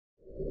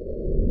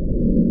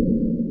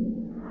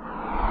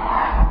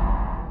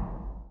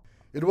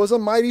It was a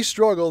mighty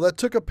struggle that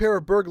took a pair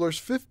of burglars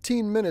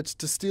 15 minutes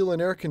to steal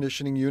an air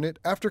conditioning unit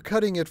after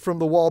cutting it from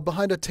the wall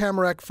behind a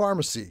Tamarac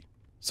pharmacy.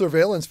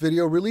 Surveillance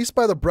video released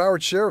by the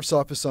Broward Sheriff's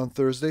Office on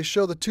Thursday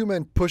show the two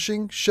men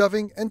pushing,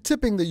 shoving, and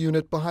tipping the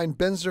unit behind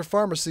Bensner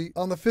Pharmacy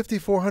on the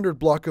 5400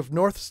 block of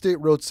North State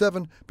Road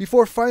 7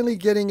 before finally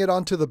getting it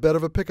onto the bed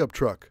of a pickup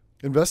truck.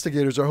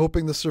 Investigators are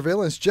hoping the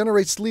surveillance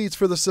generates leads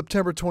for the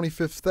September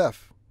 25th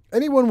theft.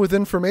 Anyone with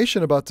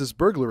information about this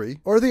burglary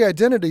or the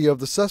identity of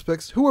the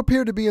suspects, who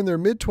appear to be in their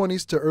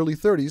mid-20s to early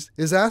 30s,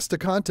 is asked to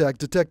contact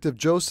Detective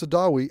Joe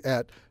Sadawi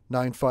at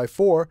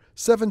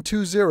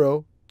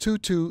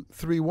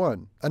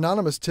 954-720-2231.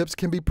 Anonymous tips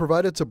can be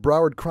provided to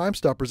Broward Crime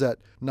Stoppers at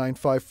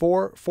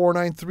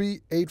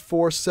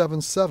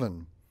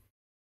 954-493-8477.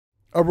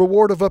 A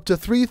reward of up to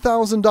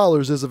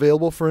 $3,000 is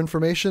available for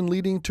information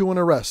leading to an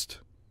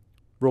arrest.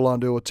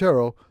 Rolando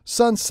Otero,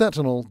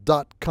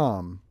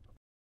 SunSentinel.com.